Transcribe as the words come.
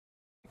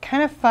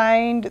kind of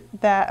find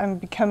that I'm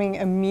becoming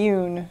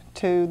immune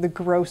to the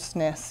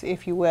grossness,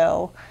 if you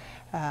will.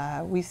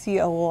 We see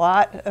a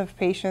lot of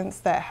patients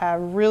that have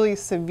really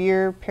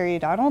severe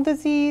periodontal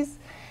disease,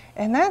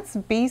 and that's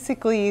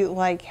basically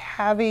like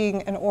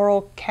having an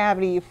oral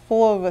cavity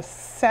full of a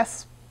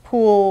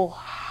cesspool,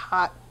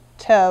 hot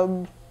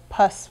tub,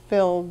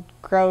 pus-filled,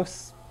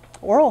 gross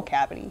oral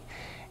cavity.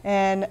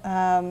 And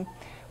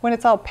when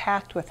it's all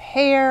packed with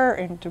hair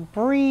and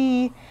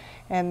debris,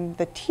 and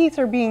the teeth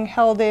are being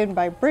held in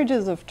by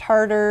bridges of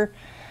tartar,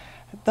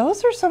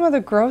 those are some of the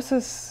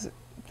grossest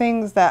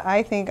things that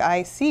I think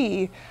I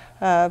see.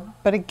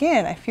 But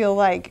again, I feel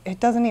like it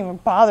doesn't even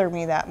bother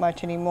me that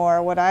much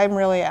anymore. What I'm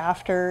really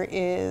after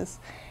is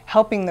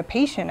helping the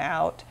patient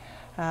out.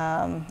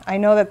 I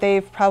know that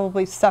they've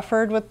probably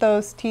suffered with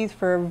those teeth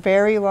for a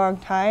very long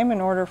time in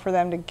order for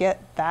them to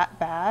get that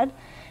bad.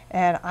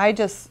 And I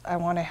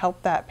want to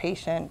help that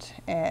patient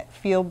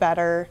feel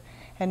better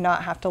and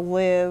not have to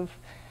live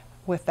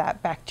with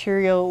that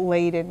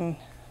bacterial-laden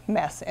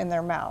mess in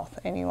their mouth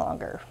any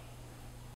longer.